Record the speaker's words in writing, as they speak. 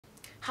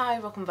Hi,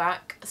 welcome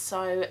back.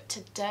 So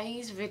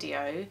today's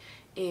video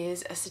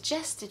is a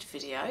suggested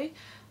video.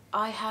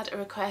 I had a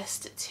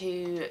request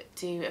to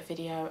do a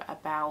video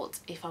about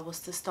if I was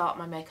to start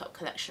my makeup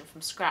collection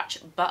from scratch,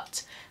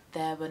 but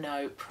there were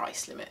no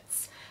price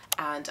limits.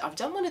 And I've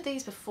done one of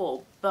these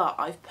before, but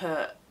I've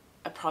put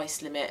a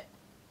price limit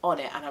on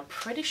it, and I'm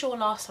pretty sure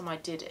last time I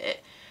did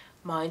it,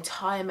 my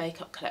entire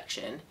makeup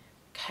collection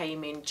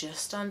came in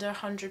just under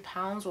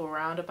 £100 or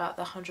around about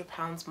the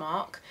 £100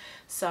 mark.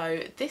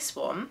 So this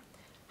one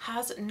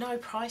has no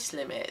price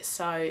limit,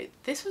 so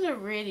this was a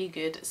really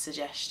good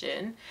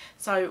suggestion.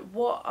 So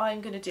what I'm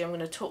going to do, I'm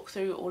going to talk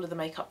through all of the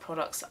makeup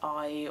products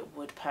I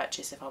would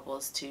purchase if I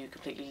was to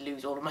completely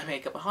lose all of my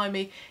makeup behind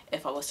me,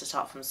 if I was to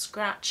start from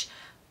scratch.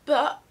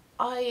 But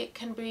I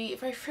can be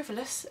very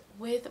frivolous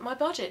with my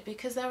budget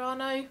because there are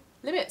no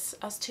limits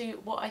as to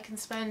what I can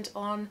spend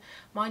on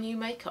my new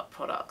makeup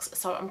products.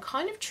 So I'm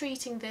kind of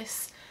treating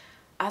this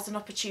as an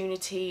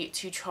opportunity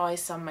to try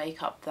some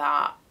makeup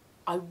that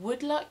I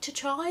would like to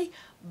try,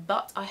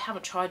 but I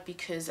haven't tried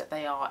because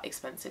they are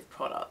expensive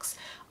products.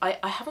 I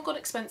haven't got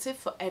expensive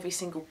for every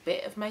single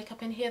bit of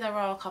makeup in here. There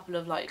are a couple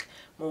of like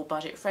more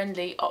budget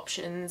friendly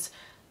options.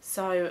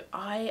 So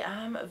I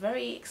am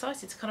very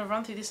excited to kind of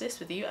run through this list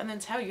with you and then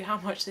tell you how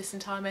much this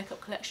entire makeup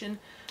collection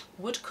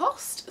would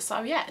cost.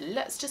 So yeah,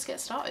 let's just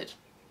get started.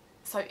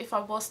 So if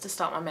I was to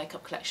start my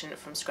makeup collection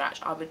from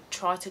scratch, I would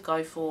try to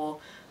go for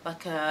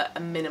like a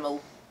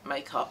minimal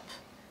makeup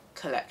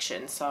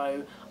collection.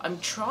 So I'm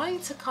trying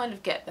to kind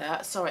of get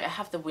there. Sorry, I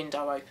have the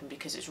window open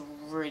because it's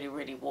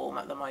really warm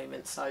at the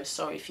moment, so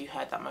sorry if you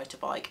heard that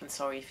motorbike and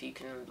sorry if you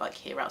can like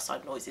hear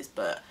outside noises,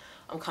 but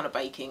I'm kind of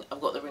baking.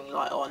 I've got the ring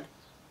light on.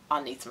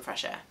 I need some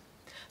fresh air.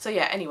 So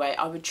yeah, anyway,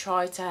 I would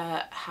try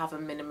to have a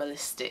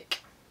minimalistic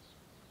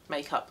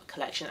makeup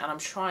collection, and I'm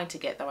trying to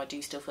get there. I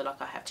do still feel like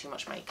I have too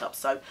much makeup,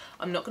 so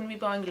I'm not going to be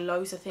buying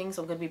loads of things.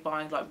 I'm going to be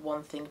buying like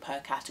one thing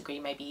per category,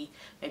 maybe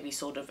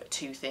sort of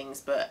two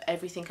things, but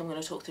everything I'm going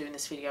to talk through in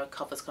this video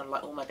covers kind of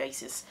like all my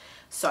bases.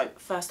 So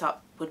first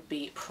up would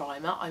be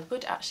primer. I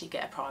would actually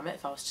get a primer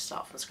if I was to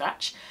start from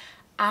scratch,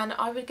 and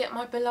I would get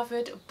my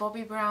beloved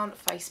Bobbi Brown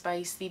Face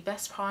Base, the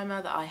best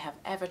primer that I have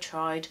ever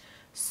tried.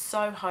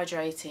 So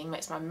hydrating,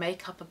 makes my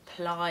makeup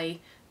apply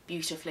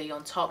beautifully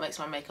on top, makes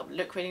my makeup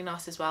look really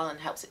nice as well, and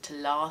helps it to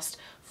last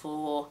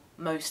for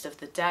most of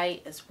the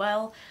day as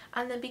well.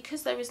 And then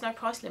because there is no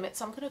price limit,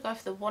 so I'm going to go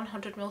for the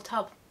 100ml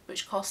tub,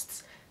 which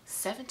costs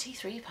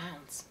 £73.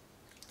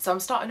 So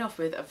I'm starting off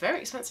with a very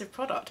expensive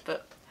product,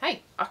 but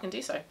hey, I can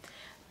do so.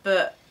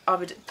 But I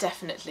would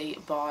definitely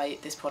buy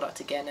this product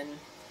again,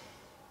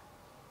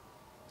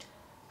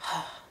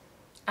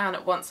 and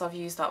once I've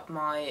used up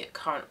my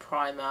current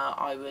primer,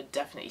 I would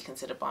definitely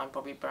consider buying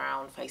Bobbi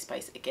Brown Face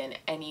Base again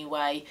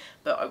anyway,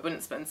 but I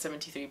wouldn't spend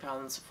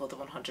 £73 for the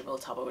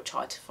 100ml tub. I would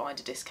try to find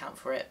a discount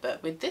for it,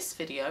 but with this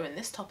video and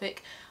this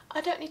topic,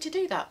 I don't need to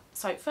do that.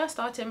 So first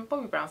item,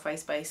 Bobbi Brown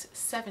Face Base,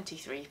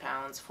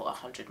 £73 for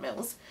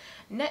 100ml.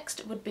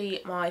 Next would be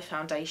my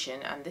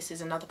foundation, and this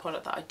is another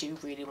product that I do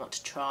really want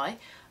to try,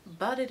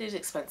 but it is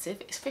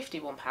expensive. It's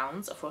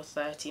 £51 for a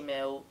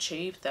 30ml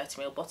tube,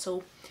 30ml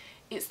bottle.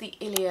 It's the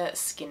Ilia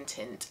Skin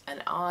Tint,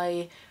 and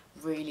I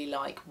really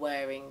like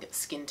wearing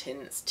skin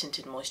tints,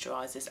 tinted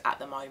moisturisers at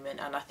the moment,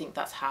 and I think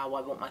that's how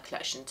I want my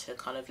collection to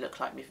kind of look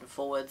like moving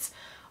forwards.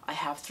 I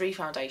have 3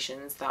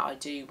 foundations that I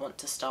do want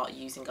to start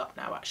using up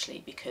now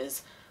actually,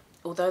 because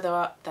although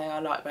they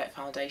are lightweight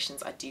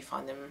foundations, I do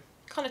find them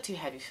kind of too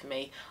heavy for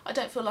me. I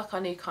don't feel like I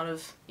need kind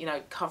of, you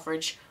know,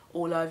 coverage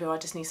all over. I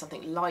just need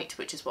something light,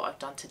 which is what I've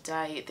done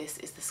today. This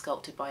is the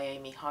Sculpted by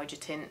Amy Hydra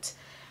Tint,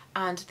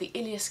 and the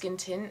Ilia Skin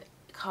Tint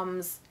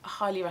comes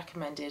highly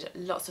recommended.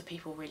 Lots of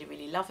people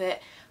really love it,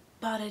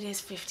 but it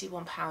is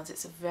 £51.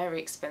 It's a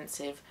very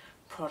expensive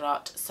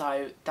product,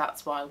 so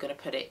that's why I'm going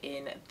to put it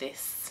in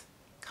this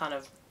kind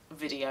of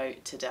video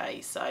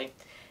today. So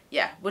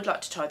yeah, would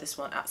like to try this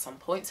one at some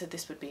point, so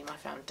this would be my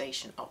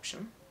foundation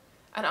option.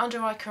 An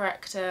under eye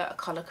corrector, a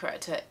colour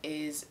corrector,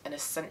 is an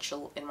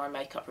essential in my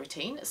makeup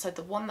routine. So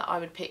the one that I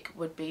would pick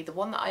would be the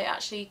one that I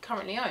actually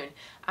currently own,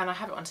 and I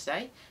have it on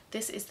today.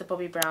 This is the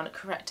Bobbi Brown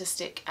Corrector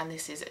Stick, and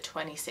this is at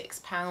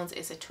 £26.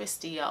 It's a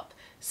twisty up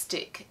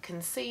stick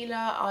concealer.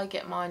 I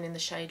get mine in the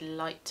shade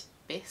Light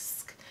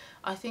Bisque,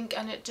 I think,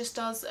 and it just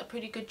does a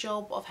pretty good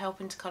job of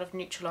helping to kind of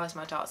neutralise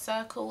my dark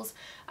circles,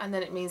 and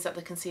then it means that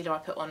the concealer I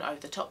put on over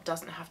the top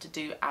doesn't have to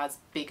do as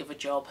big of a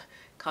job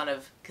kind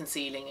of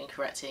concealing and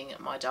correcting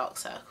my dark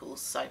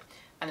circles. So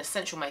an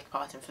essential makeup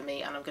item for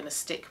me, and I'm going to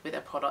stick with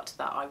a product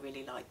that I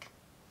really like.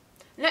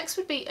 Next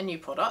would be a new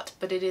product,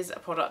 but it is a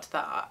product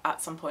that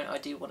at some point I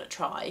do want to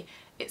try.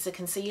 It's a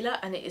concealer,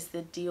 and it is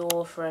the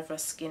Dior Forever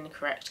Skin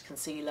Correct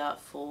Concealer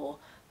for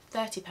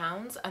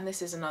 £30, and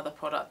this is another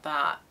product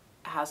that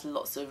has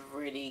lots of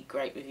really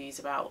great reviews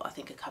about. I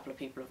think a couple of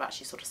people have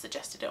actually sort of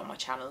suggested it on my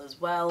channel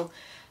as well,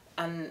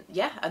 and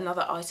yeah,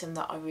 another item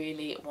that I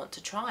really want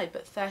to try.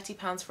 But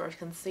 £30 for a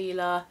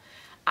concealer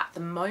at the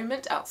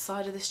moment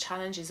outside of this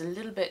challenge is a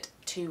little bit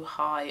too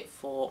high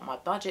for my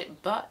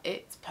budget, but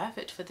it's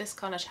perfect for this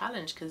kind of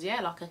challenge because yeah,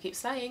 like I keep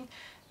saying,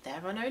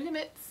 there are no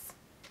limits.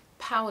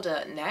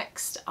 powder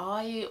next,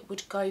 I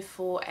would go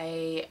for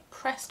a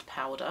pressed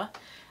powder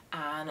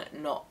and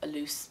not a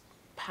loose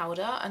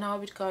powder, and I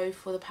would go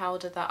for the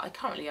powder that I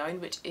currently own,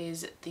 which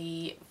is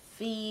the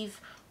Vive,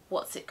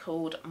 what's it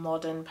called,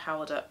 Modern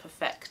Powder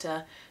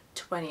Perfector,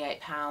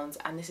 £28,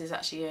 and this is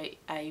actually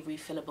a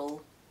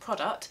refillable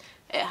product.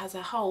 It has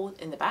a hole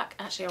in the back.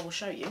 Actually, I will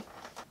show you.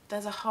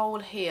 There's a hole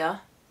here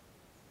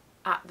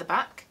at the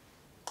back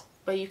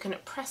where you can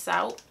press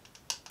out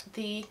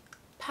the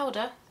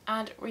powder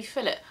and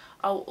refill it.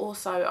 Oh,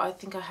 also, I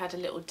think I had a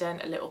little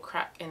dent, a little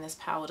crack in this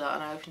powder,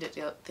 and I opened it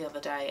the other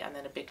day and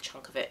then a big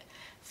chunk of it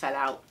fell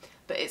out.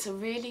 But it's a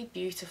really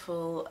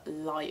beautiful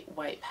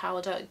lightweight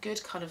powder,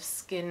 good kind of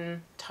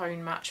skin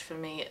tone match for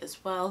me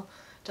as well.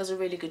 Does a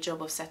really good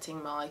job of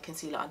setting my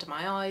concealer under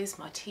my eyes,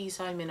 my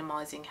T-zone,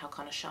 minimising how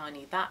kind of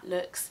shiny that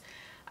looks.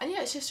 And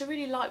yeah, it's just a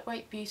really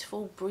lightweight,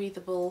 beautiful,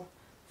 breathable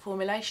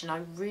formulation.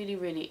 I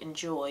really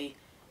enjoy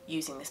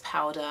using this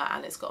powder,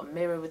 and it's got a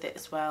mirror with it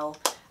as well.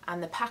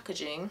 And the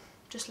packaging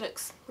just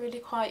looks really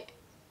quite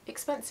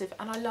expensive,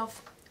 and I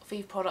love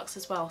Vive products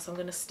as well, so I'm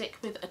going to stick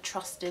with a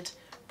trusted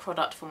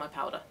product for my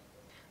powder.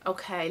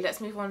 Okay,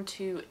 let's move on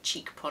to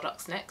cheek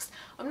products next.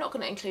 I'm not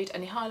going to include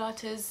any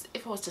highlighters.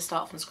 If I was to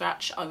start from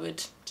scratch, I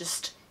would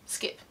just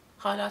skip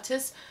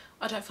highlighters.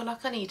 I don't feel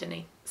like I need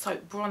any. So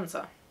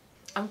bronzer.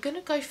 I'm going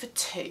to go for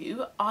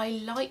two. I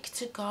like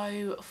to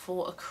go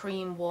for a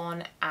cream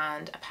one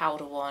and a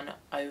powder one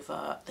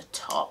over the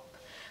top.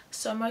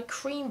 So my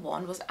cream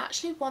one was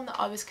actually one that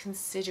I was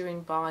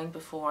considering buying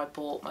before I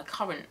bought my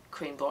current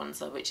cream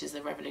bronzer, which is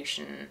the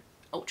Revolution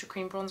Ultra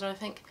Cream Bronzer, I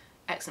think.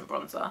 Excellent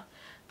bronzer.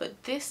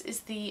 But this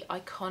is the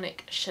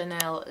iconic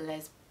Chanel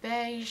Les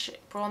Beige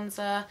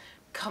bronzer.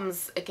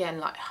 Comes again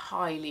like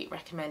highly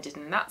recommended,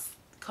 and that's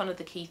kind of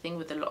the key thing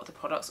with a lot of the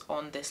products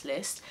on this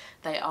list.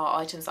 They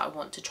are items that I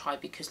want to try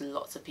because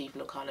lots of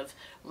people are kind of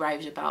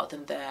raved about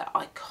them. They're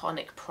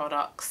iconic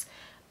products.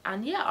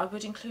 And yeah, I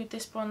would include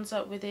this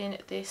bronzer within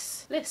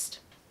this list.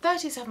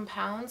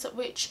 £37,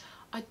 which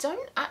I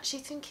don't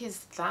actually think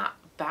is that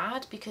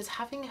bad, because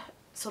having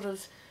sort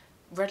of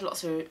read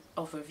lots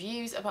of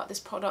reviews about this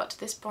product,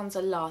 this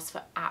bronzer lasts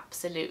for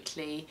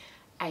absolutely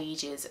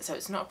ages. So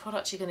it's not a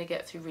product you're going to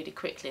get through really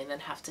quickly and then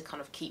have to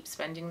kind of keep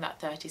spending that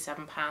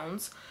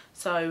 £37.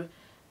 So,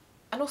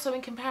 and also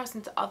in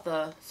comparison to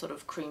other sort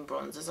of cream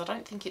bronzers, I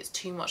don't think it's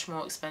too much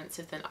more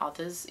expensive than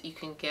others you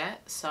can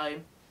get. So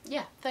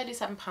yeah,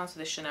 £37 for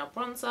this Chanel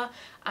bronzer.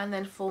 And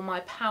then for my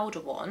powder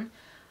one,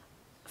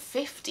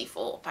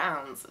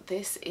 £54.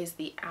 This is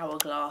the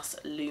Hourglass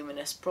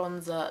Luminous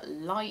Bronzer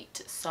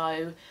Light.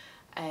 So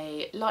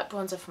a light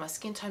bronzer for my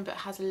skin tone, but it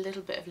has a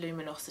little bit of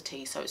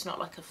luminosity, so it's not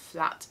like a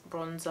flat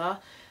bronzer.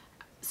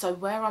 So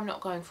where I'm not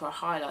going for a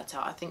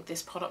highlighter, I think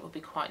this product would be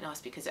quite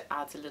nice because it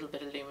adds a little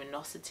bit of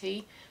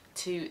luminosity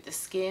to the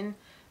skin.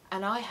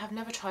 And I have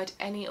never tried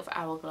any of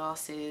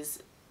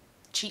Hourglass's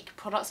cheek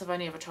products. I've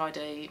only ever tried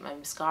my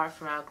mascara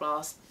from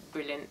Hourglass,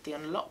 brilliant, the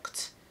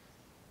Unlocked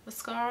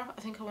mascara,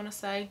 I think I want to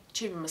say,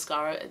 tube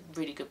mascara, a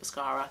really good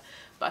mascara,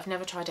 but I've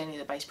never tried any of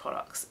the base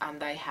products, and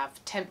they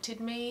have tempted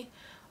me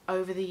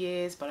over the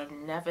years, but I've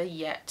never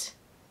yet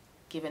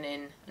given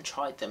in and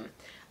tried them.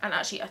 And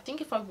actually, I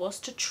think if I was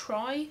to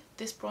try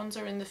this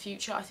bronzer in the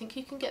future, I think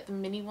you can get the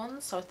mini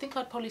ones, so I think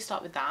I'd probably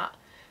start with that.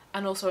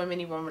 And also a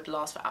mini one would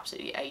last for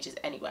absolutely ages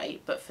anyway,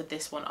 but for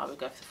this one I would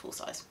go for the full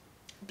size.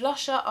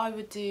 Blusher, I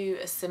would do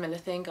a similar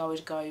thing. I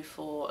would go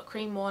for a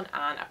cream one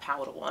and a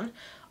powder one.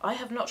 I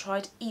have not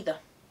tried either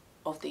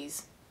of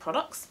these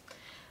products.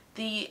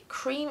 The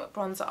cream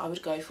bronzer I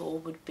would go for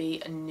would be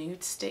a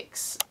Nude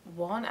Sticks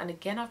one, and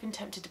again I've been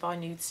tempted to buy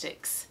Nude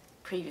Sticks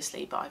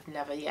previously, but I've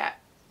never yet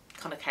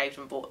kind of caved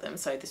and bought them,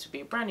 so this would be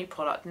a brand new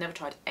product, never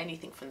tried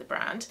anything from the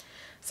brand.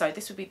 So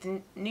this would be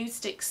the Nude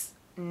Sticks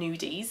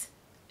Nudies.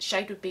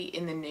 Shade would be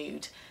in the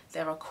nude.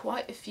 There are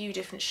quite a few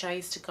different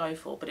shades to go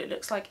for, but it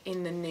looks like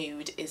in the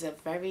nude is a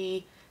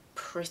very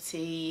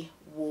pretty,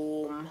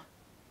 warm,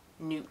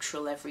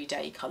 neutral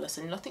everyday colour,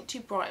 so nothing too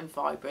bright and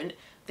vibrant.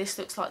 This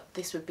looks like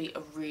this would be a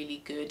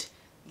really good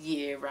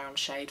year-round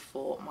shade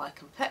for my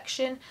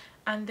complexion,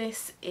 and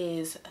this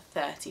is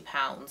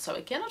 £30. So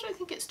again, I don't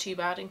think it's too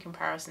bad in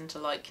comparison to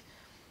like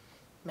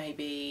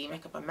maybe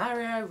Makeup by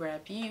Mario, Rare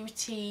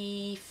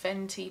Beauty,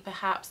 Fenty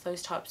perhaps,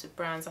 those types of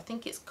brands. I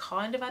think it's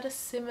kind of at a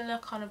similar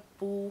kind of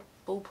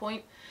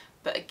ballpoint,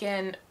 but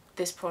again,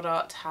 this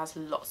product has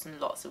lots and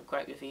lots of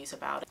great reviews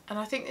about it. And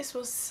I think this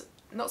was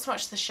not so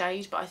much the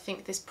shade, but I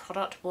think this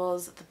product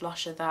was the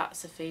blusher that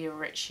Sophia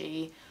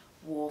Richie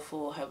wore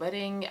for her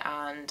wedding,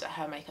 and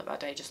her makeup that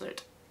day just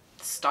looked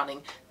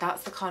stunning.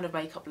 That's the kind of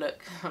makeup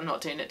look, I'm not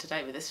doing it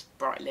today with this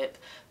bright lip,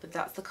 but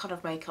that's the kind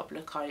of makeup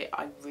look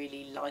I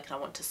really like, and I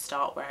want to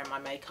start wearing my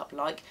makeup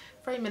like.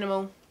 Very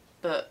minimal,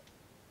 but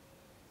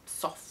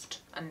soft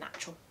and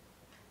natural.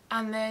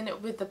 And then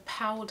with the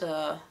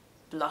powder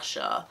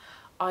blusher,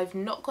 I've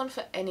not gone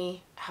for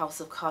any House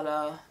of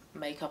Colour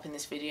makeup in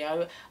this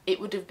video. It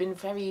would have been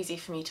very easy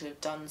for me to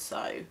have done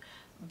so,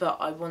 but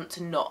I want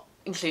to not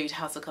include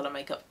House of Colour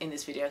makeup in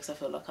this video because I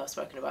feel like I've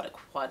spoken about it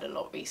quite a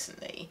lot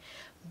recently.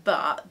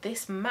 But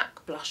this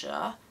MAC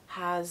blusher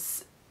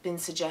has been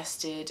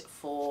suggested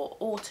for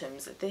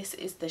autumns. This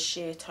is the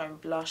Sheer Tone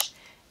blush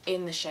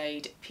in the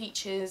shade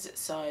Peaches,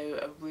 so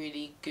a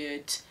really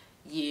good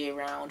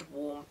year-round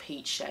warm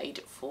peach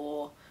shade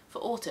for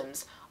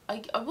autumns.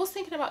 I was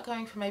thinking about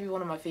going for maybe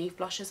one of my Vive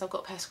blushes. I've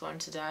got Pesca on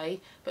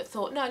today, but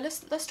thought no,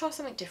 let's try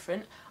something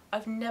different.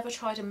 I've never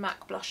tried a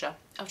MAC blusher.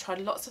 I've tried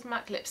lots of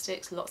MAC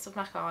lipsticks, lots of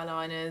MAC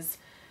eyeliners,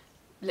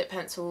 lip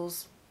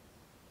pencils,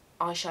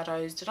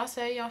 eyeshadows. Did I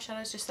say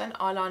eyeshadows just then?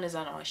 Eyeliners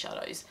and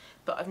eyeshadows.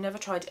 But I've never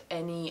tried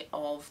any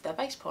of their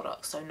base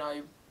products. So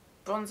no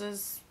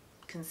bronzers,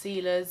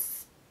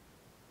 concealers,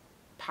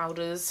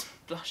 powders,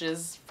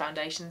 blushes,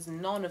 foundations,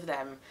 none of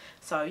them.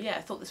 So yeah,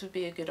 I thought this would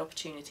be a good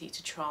opportunity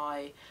to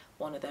try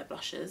one of their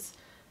blushes.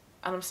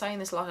 And I'm saying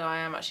this like I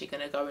am actually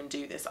going to go and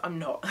do this. I'm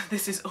not.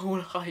 This is all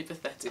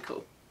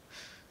hypothetical.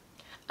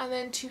 And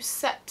then to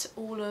set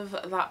all of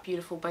that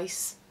beautiful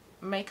base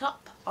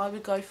makeup, I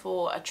would go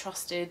for a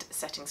trusted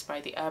setting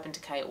spray, the Urban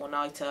Decay All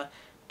Nighter.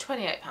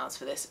 £28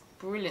 for this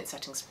brilliant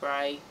setting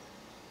spray.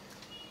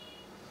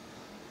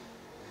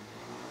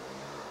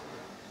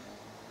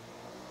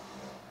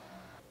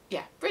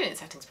 Yeah, brilliant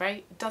setting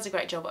spray. Does a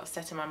great job of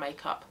setting my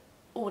makeup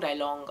all day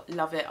long.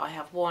 Love it. I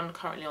have one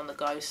currently on the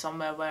go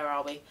somewhere. Where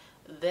are we?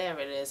 There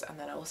it is. And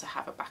then I also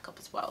have a backup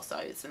as well. So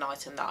it's an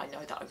item that I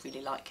know that I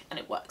really like and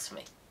it works for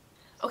me.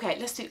 Okay,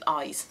 let's do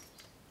eyes.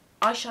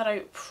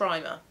 Eyeshadow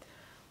primer.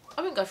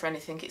 I wouldn't go for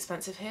anything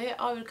expensive here.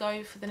 I would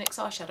go for the NYX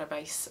eyeshadow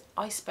base.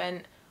 I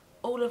spent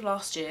all of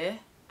last year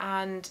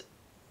and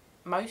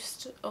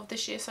most of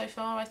this year so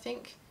far, I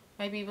think.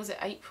 Maybe was it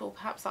April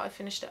perhaps that I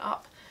finished it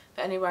up.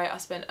 But anyway, I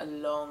spent a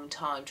long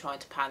time trying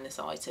to pan this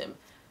item.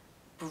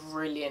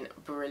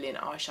 Brilliant, brilliant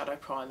eyeshadow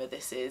primer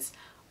this is.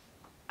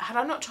 Had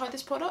I not tried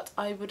this product,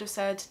 I would have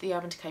said the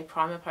Urban Decay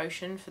Primer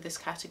Potion for this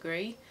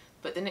category.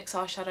 But the NYX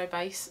eyeshadow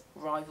base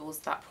rivals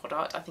that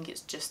product. I think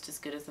it's just as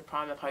good as the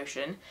Primer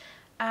Potion.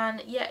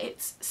 And yeah,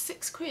 it's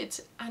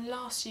 £6 and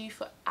lasts you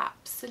for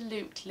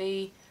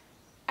absolutely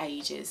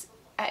ages.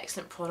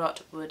 Excellent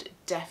product, would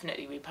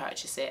definitely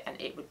repurchase it,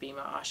 and it would be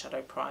my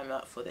eyeshadow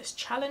primer for this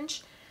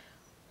challenge.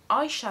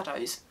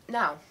 Eyeshadows.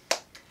 Now,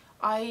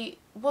 I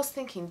was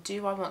thinking,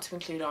 do I want to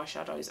include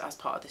eyeshadows as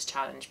part of this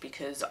challenge?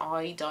 Because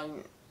I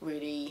don't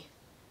really...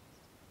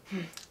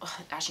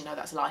 actually no,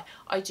 that's a lie.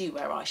 I do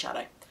wear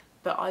eyeshadow.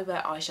 But I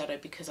wear eyeshadow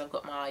because I've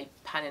got my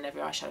Pan in Every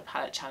Eyeshadow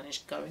Palette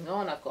challenge going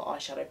on. I've got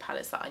eyeshadow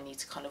palettes that I need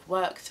to kind of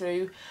work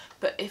through.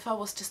 But if I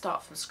was to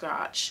start from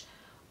scratch,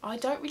 I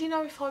don't really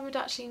know if I would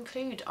actually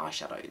include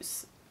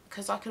eyeshadows.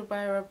 Because I could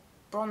wear a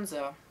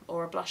bronzer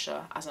or a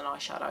blusher as an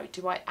eyeshadow.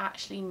 Do I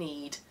actually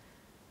need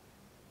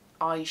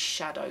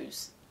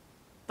eyeshadows?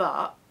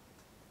 But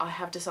I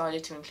have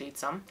decided to include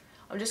some.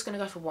 I'm just going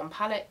to go for one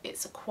palette.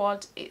 It's a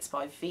quad. It's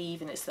by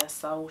Vive and it's their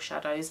Soul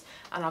Shadows.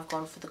 And I've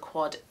gone for the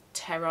Quad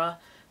Terra.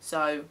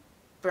 So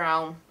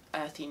brown,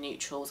 earthy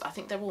neutrals. I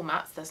think they're all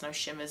mattes, there's no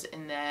shimmers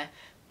in there,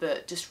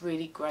 but just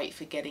really great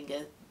for getting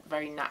a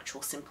very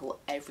natural, simple,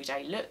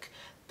 everyday look.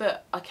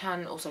 But I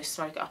can also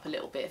smoke it up a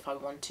little bit if I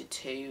wanted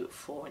to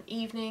for an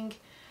evening.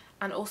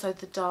 And also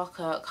the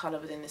darker colour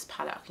within this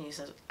palette I can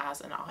use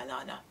as an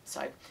eyeliner.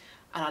 So,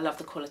 and I love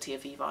the quality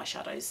of Vive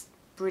eyeshadows.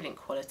 Brilliant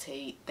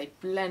quality. They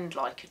blend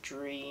like a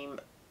dream.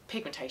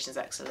 Pigmentation is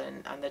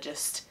excellent, and they're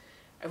just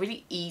a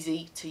really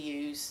easy to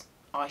use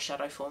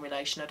eyeshadow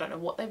formulation. I don't know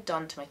what they've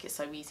done to make it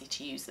so easy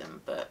to use them,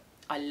 but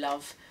I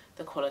love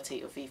the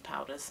quality of Vive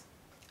powders.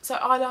 So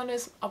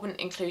eyeliners, I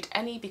wouldn't include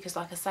any because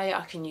like I say,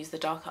 I can use the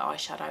darker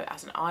eyeshadow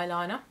as an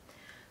eyeliner.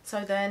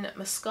 So then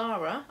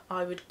mascara,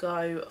 I would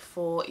go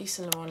for Yves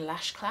Saint Laurent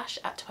Lash Clash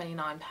at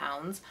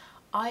 £29.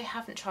 I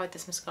haven't tried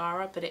this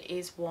mascara, but it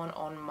is one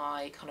on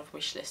my kind of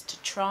wish list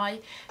to try.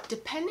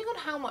 Depending on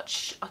how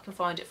much I can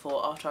find it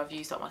for after I've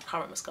used up my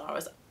current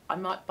mascaras, I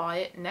might buy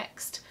it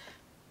next.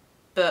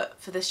 But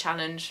for this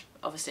challenge,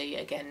 obviously,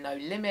 again, no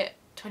limit,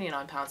 £29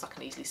 I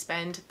can easily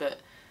spend, but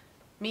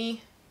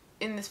me,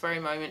 in this very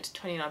moment,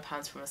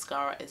 £29 for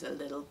mascara is a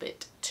little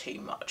bit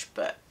too much,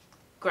 but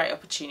great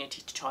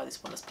opportunity to try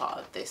this one as part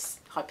of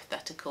this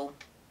hypothetical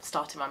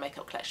starting my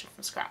makeup collection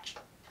from scratch.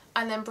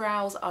 And then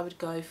brows, I would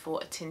go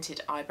for a tinted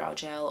eyebrow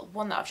gel,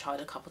 one that I've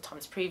tried a couple of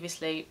times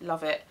previously,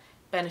 love it.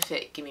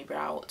 Benefit Gimme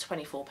Brow,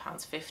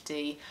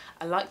 £24.50.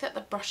 I like that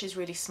the brush is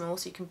really small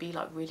so you can be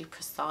like really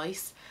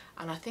precise,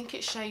 and I think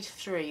it's shade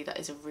 3 that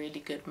is a really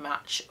good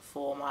match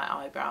for my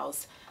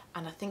eyebrows,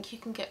 and I think you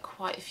can get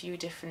quite a few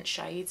different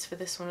shades for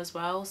this one as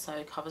well, so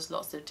it covers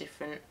lots of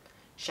different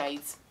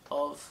shades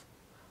of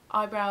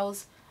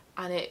eyebrows,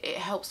 and it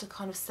helps to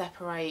kind of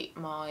separate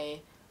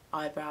my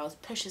eyebrows,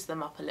 pushes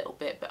them up a little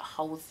bit but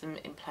holds them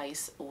in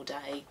place all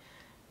day.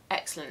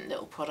 Excellent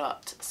little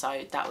product,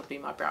 so that would be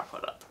my brow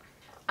product.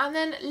 And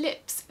then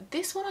lips.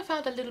 This one I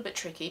found a little bit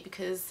tricky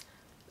because,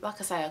 like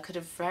I say, I could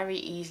have very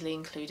easily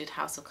included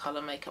House of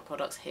Colour makeup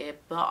products here,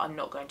 but I'm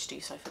not going to do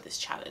so for this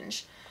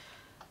challenge.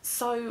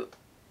 So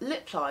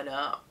lip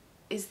liner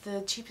is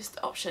the cheapest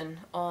option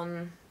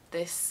on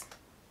this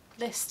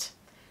list.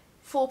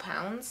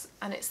 £4,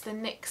 and it's the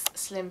NYX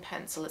Slim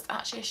Pencil. It's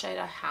actually a shade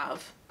I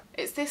have.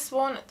 It's this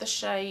one, the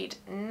shade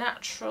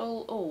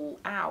Natural. Oh,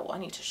 ow, I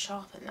need to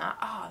sharpen that.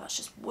 Ah, that's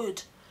just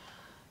wood.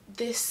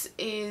 This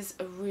is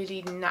a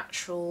really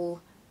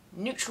natural,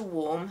 neutral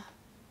warm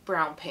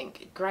brown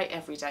pink, great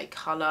everyday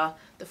colour.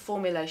 The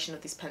formulation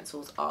of these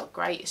pencils are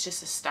great. It's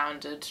just a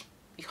standard,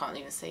 you can't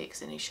even see it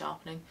because it needs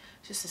sharpening.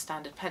 It's just a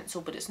standard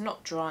pencil, but it's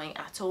not drying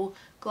at all.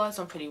 Glides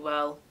on pretty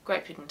well,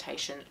 great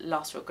pigmentation,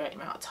 lasts for a great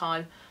amount of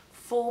time.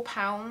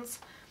 £4.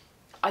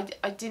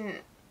 I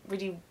didn't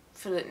really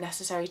feel it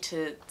necessary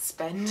to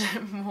spend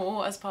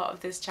more as part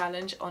of this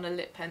challenge on a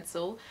lip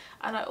pencil,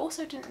 and I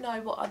also didn't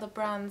know what other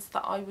brands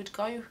that I would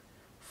go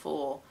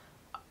for.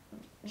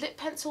 Lip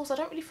pencils, I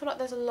don't really feel like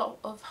there's a lot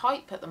of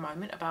hype at the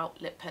moment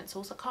about lip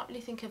pencils. I can't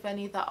really think of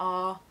any that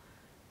are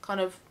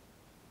kind of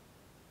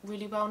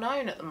really well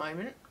known at the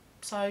moment.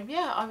 So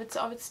yeah, I would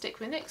stick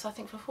with NYX. I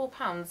think for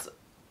 £4,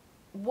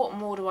 what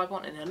more do I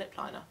want in a lip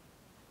liner?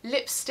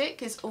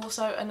 Lipstick is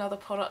also another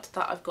product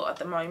that I've got at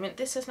the moment.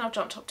 This has now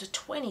jumped up to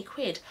 20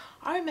 quid.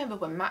 I remember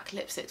when MAC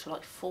lipsticks were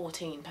like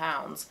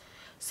 £14.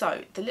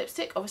 So the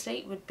lipstick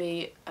obviously would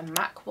be a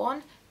MAC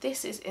one.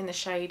 This is in the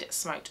shade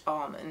Smoked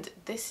Almond.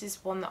 This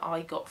is one that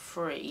I got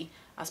free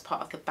as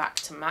part of the Back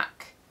to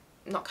MAC,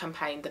 not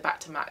campaign, the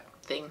Back to MAC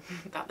thing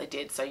that they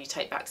did. So you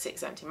take back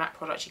 6 empty MAC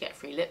products, you get a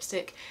free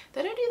lipstick.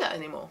 They don't do that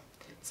anymore.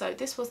 So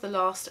this was the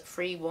last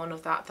free one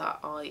of that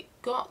I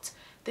got.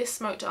 This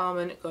Smoked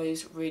Almond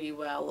goes really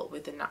well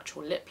with the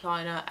natural lip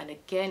liner, and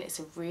again it's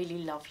a really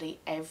lovely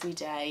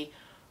everyday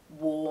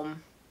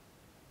warm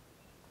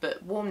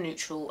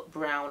neutral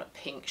brown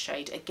pink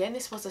shade. Again,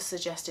 this was a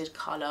suggested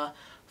colour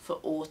for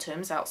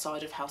autumns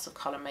outside of House of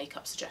Colour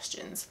makeup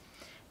suggestions.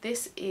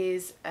 This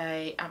is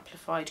a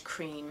amplified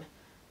cream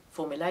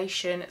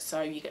formulation,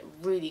 so you get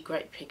really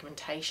great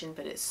pigmentation,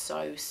 but it's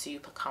so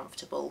super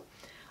comfortable.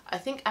 I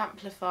think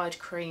amplified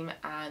cream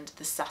and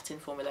the satin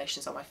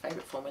formulations are my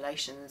favourite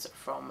formulations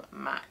from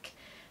MAC,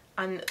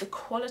 and the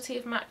quality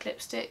of MAC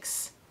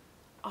lipsticks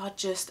are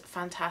just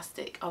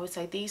fantastic. I would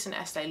say these and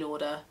Estee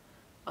Lauder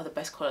are the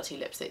best quality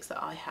lipsticks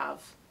that I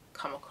have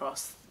come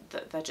across.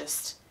 They're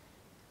just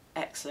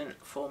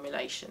excellent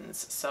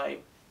formulations. So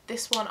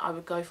this one I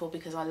would go for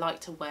because I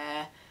like to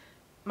wear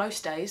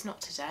most days,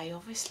 not today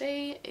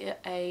obviously,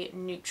 a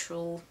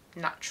neutral,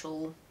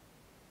 natural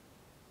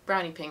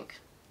brownie pink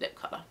lip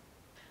colour.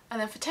 And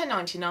then for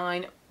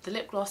 £10.99, the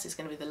lip gloss is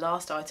going to be the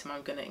last item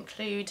I'm going to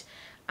include,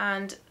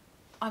 and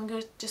I'm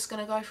just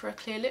going to go for a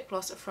clear lip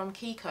gloss from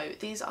Kiko.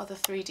 These are the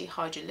 3D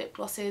Hydra lip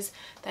glosses.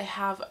 They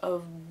have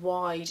a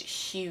wide,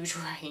 huge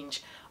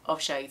range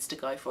of shades to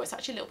go for. It's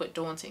actually a little bit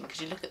daunting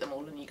because you look at them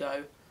all and you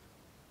go,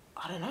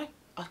 I don't know,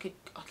 I could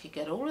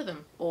get all of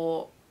them,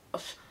 or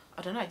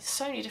I don't know,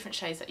 so many different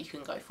shades that you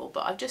can go for.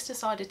 But I've just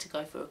decided to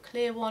go for a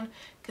clear one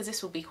because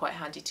this will be quite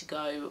handy to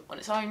go on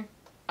its own,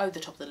 over the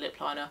top of the lip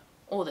liner,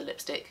 or the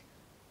lipstick,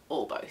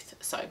 or both.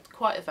 So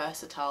quite a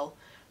versatile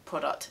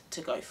product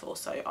to go for.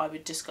 So I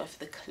would just go for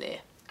the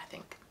clear, I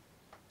think.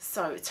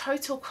 So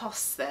total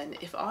costs then,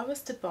 if I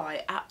was to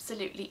buy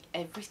absolutely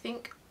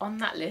everything on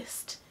that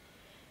list,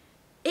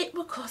 it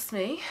would cost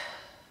me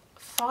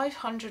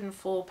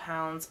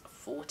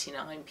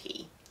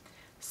 £504.49p.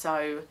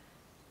 So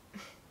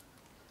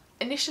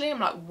initially I'm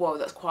like, whoa,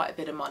 that's quite a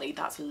bit of money.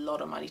 That's a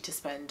lot of money to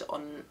spend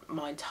on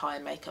my entire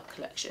makeup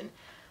collection.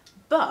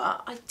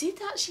 But I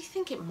did actually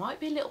think it might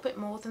be a little bit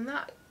more than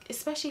that,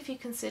 especially if you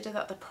consider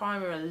that the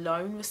primer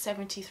alone was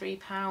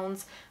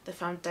 £73, the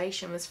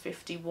foundation was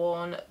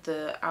 £51,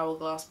 the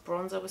Hourglass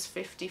bronzer was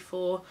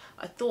 £54.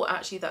 I thought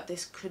actually that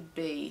this could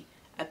be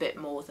a bit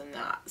more than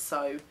that.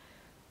 So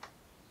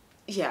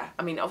yeah,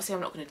 I mean, obviously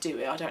I'm not going to do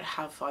it. I don't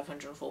have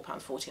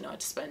 £504.49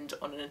 to spend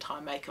on an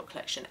entire makeup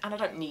collection, and I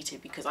don't need to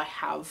because I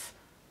have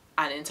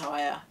an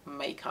entire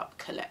makeup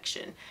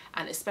collection.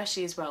 And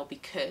especially as well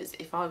because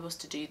if I was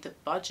to do the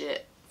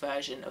budget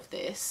version of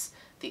this,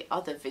 the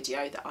other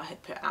video that I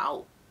had put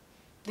out,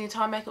 the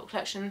entire makeup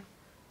collection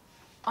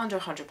under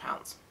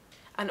 £100.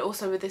 And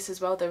also with this as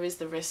well, there is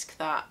the risk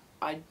that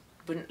I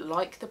wouldn't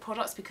like the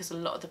products because a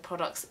lot of the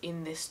products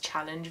in this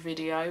challenge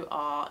video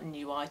are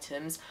new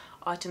items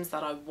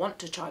that I want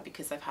to try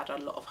because they've had a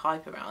lot of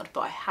hype around,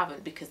 but I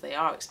haven't because they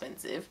are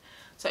expensive.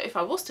 So if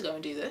I was to go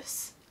and do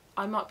this,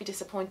 I might be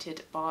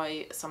disappointed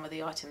by some of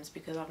the items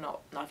because I've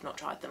not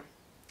tried them.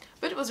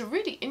 But it was a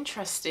really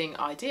interesting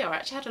idea. I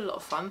actually had a lot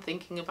of fun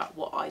thinking about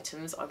what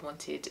items I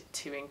wanted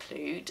to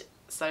include.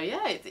 So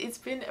yeah, it's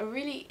been a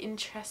really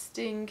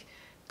interesting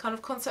kind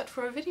of concept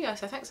for a video.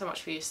 So thanks so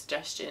much for your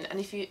suggestion. And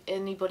if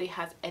anybody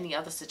has any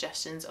other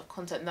suggestions of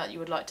content that you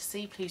would like to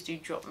see, please do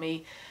drop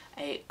me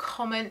a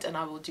comment and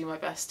I will do my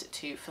best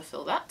to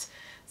fulfill that.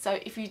 So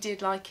if you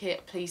did like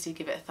it, please do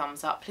give it a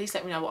thumbs up. Please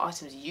let me know what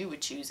items you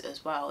would choose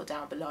as well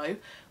down below.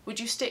 Would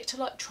you stick to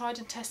like tried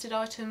and tested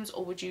items,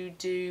 or would you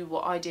do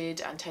what I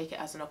did and take it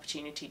as an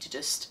opportunity to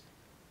just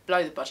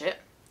blow the budget?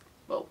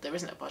 Well, there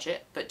isn't a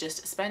budget, but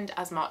just spend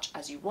as much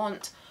as you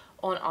want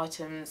on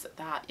items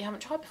that you haven't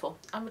tried before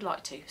and would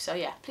like to. So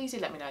yeah, please do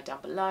let me know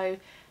down below.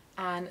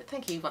 and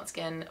thank you once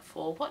again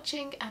for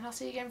watching, and I'll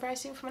see you again very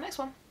soon for my next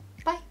one.